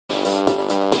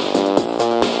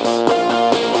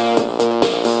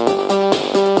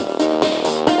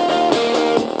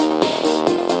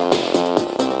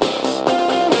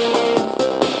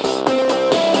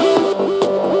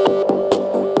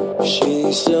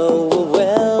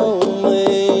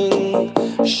overwhelming.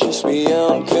 She's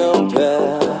beyond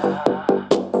compare.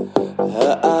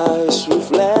 Her eyes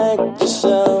reflect the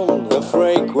sound, her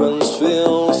fragrance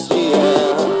fills the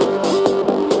air.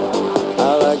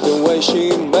 I like the way she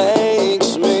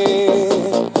makes me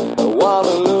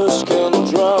wanna lose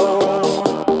control.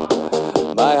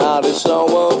 My heart is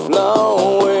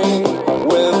overflowing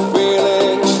with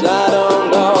feelings I don't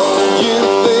know. You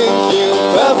think you're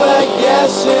perfect,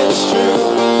 yes it's true.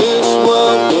 This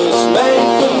world was made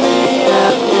for me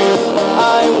and you.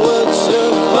 I would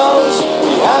suppose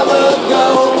we have a go.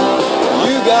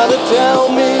 You gotta tell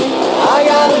me, I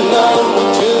gotta know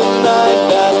tonight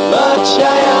that much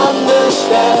I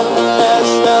understand.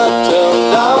 Let's not turn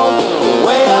down the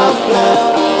way I've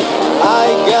planned. I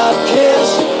got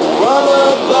kissed from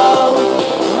above.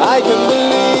 I can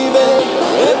believe it,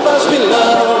 it must be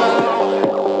love.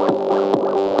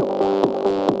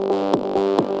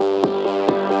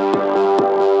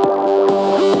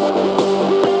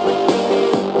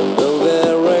 Though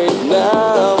there ain't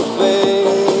nothing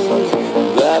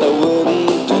that I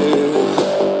wouldn't do.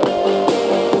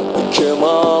 Come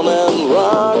on and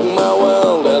rock my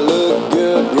world, I look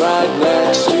good right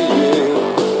next to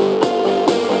you.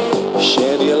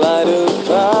 Shed your light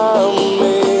upon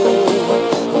me,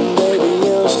 baby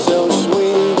you're so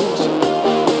sweet.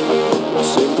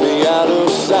 Simply out of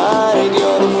sight,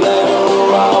 you're the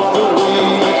flavor of the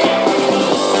week.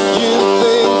 You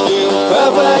think you're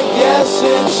perfect, yes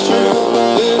it's true.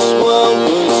 This world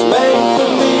was made for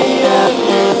me and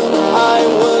you. I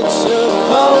would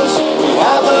suppose we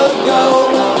have a go.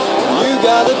 You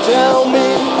gotta tell me,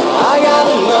 I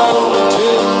gotta know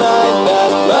tonight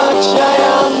that much I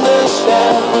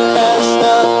understand. Let's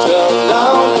not turn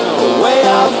down the way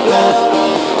I've planned.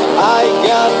 I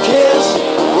got kissed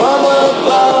from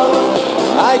above.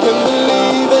 I can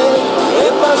believe it,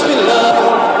 it must be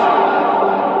love.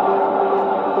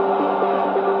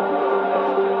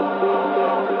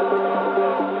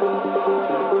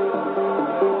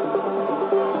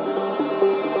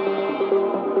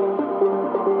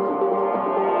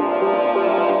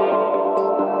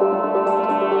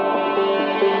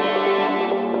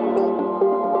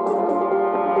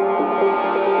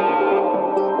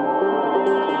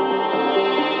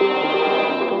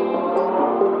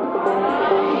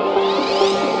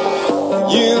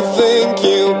 You think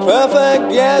you're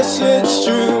perfect, yes it's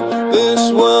true.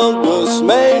 This world was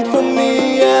made for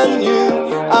me and you.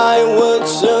 I would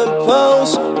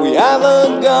suppose we have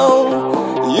a go.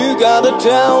 You gotta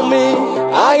tell me,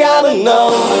 I gotta know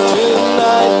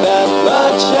tonight that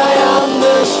much I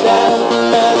understand.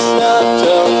 Let's not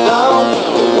turn down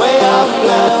the way I've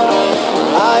planned.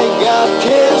 I got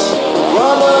kissed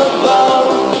from above.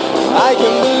 I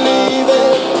can believe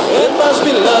it, it must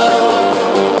be love.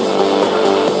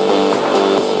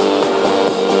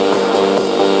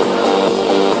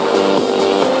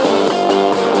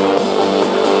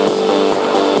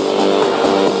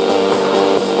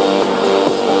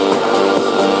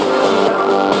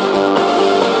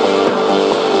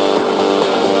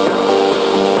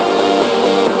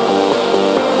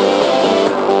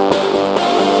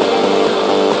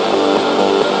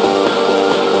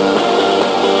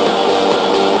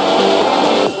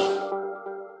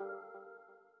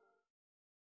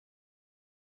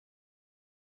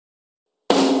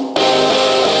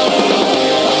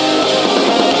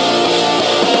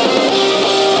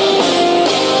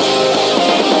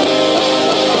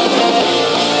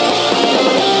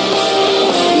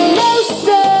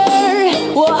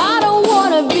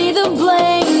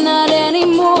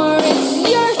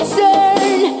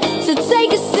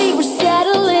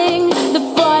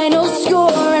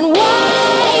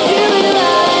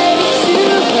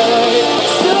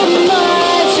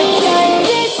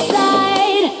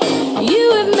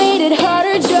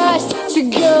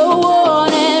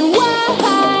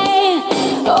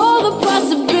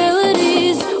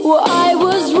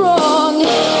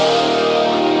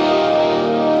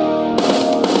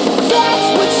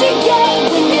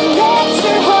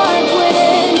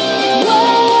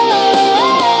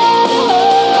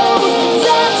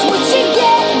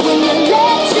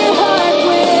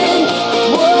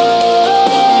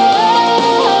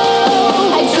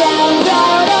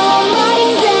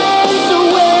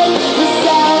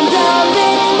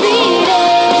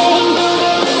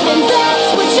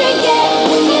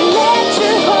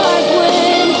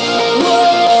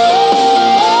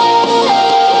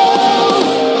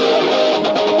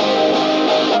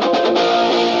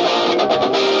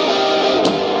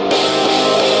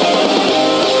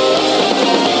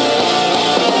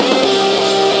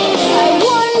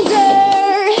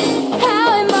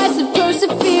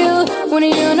 when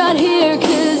you're not here,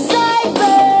 'cause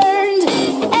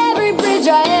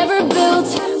bridge I ever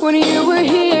built. When you were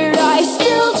here, I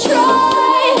still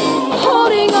try,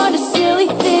 holding on to silly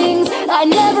things I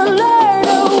never learned.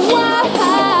 Oh,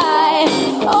 why?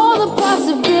 All the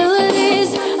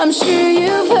possibilities, I'm sure you